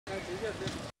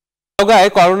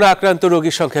নওগাঁয় corona আক্রান্ত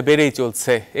রোগীর সংখ্যা বেড়েই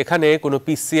চলছে। এখানে কোনো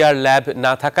পিসিআর ল্যাব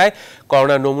না থাকায়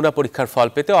করোনা নমুনা পরীক্ষার ফল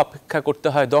পেতে অপেক্ষা করতে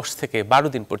হয় 10 থেকে 12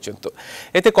 দিন পর্যন্ত।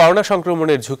 এতে করোনা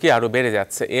সংক্রমণের ঝুঁকি আরও বেড়ে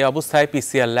যাচ্ছে। এই অবস্থায়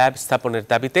পিসিআর ল্যাব স্থাপনের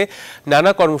দাবিতে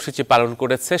নানা কর্মসূচি পালন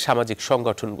করেছে সামাজিক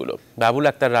সংগঠনগুলো। বাবুল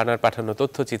আক্তার রানার পাঠানো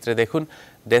তথ্যচিত্রে দেখুন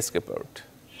ডেস্ক রিপোর্ট।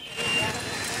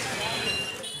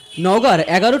 নওগাঁর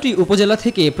 11টি উপজেলা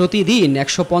থেকে প্রতিদিন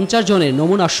 150 জনের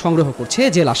নমুনা সংগ্রহ করছে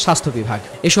জেলা স্বাস্থ্য বিভাগ।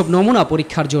 এসব নমুনা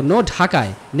পরীক্ষার জন্য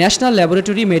ঢাকায় national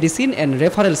laboratory medicine and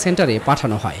referral সেন্টারে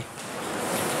পাঠানো হয়।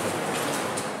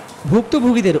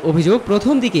 ভুক্তভোগীদের অভিযোগ,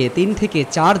 প্রথম দিকে 3 থেকে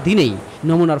 4 দিনেই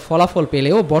নমুনার ফলাফল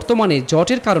পেলেও বর্তমানে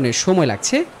জটের কারণে সময়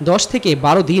লাগছে 10 থেকে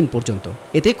 12 দিন পর্যন্ত।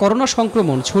 এতে করোনা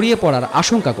সংক্রমণ ছড়িয়ে পড়ার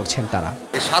আশঙ্কা করছেন তারা।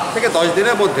 7 থেকে 10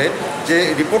 দিনের মধ্যে যে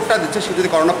রিপোর্টটা দিচ্ছে সে যদি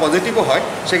করোনা পজিটিভও হয়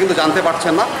সে কিন্তু জানতে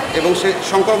পারছেন না এবং সে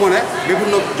সংক্রমণে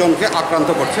বিভিন্ন জনকে আক্রান্ত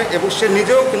করছে এবং সে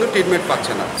নিজেও কিন্তু ট্রিটমেন্ট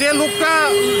পাচ্ছে না। যে লোকটা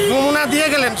নমুনা দিয়ে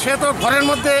গেলেন সে তো ঘরের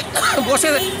মধ্যে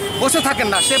বসে থাকেন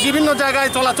না, সে বিভিন্ন জায়গায়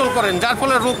চলাচল করেন, যার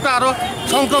ফলে রোগটা আরও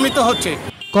সংক্রমিত হচ্ছে।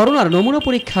 করোনার নমুনা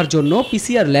পরীক্ষার জন্য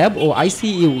পিসিআর ল্যাব ও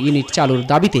আইসিইউ ইউনিট চালুর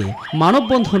দাবিতে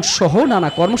মানববন্ধন সহ নানা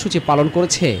কর্মসূচি পালন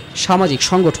করেছে সামাজিক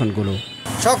সংগঠনগুলো।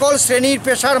 সকল শ্রেণীর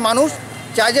পেশার মানুষ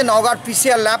চায় যে নওগাঁর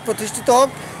পিসিআর ল্যাব প্রতিষ্ঠিত হোক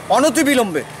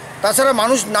অনতিবিলম্বে। তাছাড়া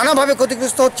মানুষ নানাভাবে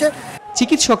ক্ষতিগ্রস্ত হচ্ছে।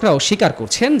 চিকিৎসকরাও স্বীকার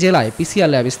করছেন জেলায় পিসিআর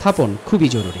ল্যাব স্থাপন খুবই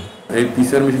জরুরি। এই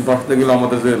পিসিআর মেশিন বসাতে গেলে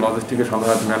আমাদের যে লজিস্টিকের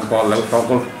সন্ধান ম্যান পাওয়ার লাগে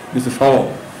সকল কিছু সহ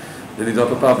যদি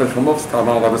যত তাড়াতাড়ি সম্ভব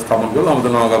স্থাপন করলে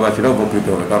আমাদের নওগাঁবাসীরা উপকৃত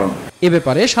হবে। কারণ এ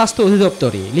ব্যাপারে স্বাস্থ্য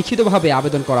অধিদপ্তরে লিখিতভাবে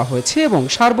আবেদন করা হয়েছে এবং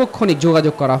সার্বক্ষণিক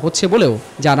যোগাযোগ করা হচ্ছে বলেও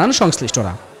জানান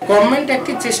সংশ্লিষ্টরা। গভর্নমেন্ট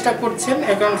একটি চেষ্টা করছেন,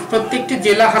 এখন প্রত্যেকটি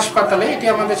জেলা হাসপাতালে এটি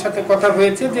আমাদের সাথে কথা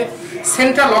হয়েছে যে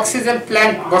সেন্ট্রাল অক্সিজেন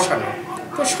প্ল্যান্ট বসানো।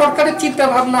 তো সরকারের চিন্তা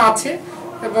ভাবনা আছে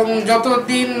এবং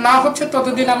যতদিন না হচ্ছে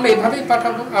ততদিন আমরা এভাবেই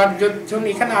পাঠাবো, আর যখন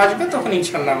এখানে আসবে তখন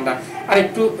ইনশাল্লাহ আমরা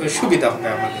আরেকটু সুবিধা হবে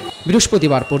আমাদের।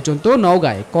 বৃহস্পতিবার পর্যন্ত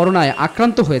নওগাঁয় করোনায়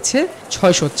আক্রান্ত হয়েছে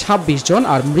 626 জন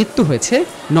আর মৃত্যু হয়েছে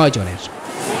 9 জনের।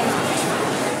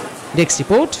 Desk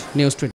report, news 20।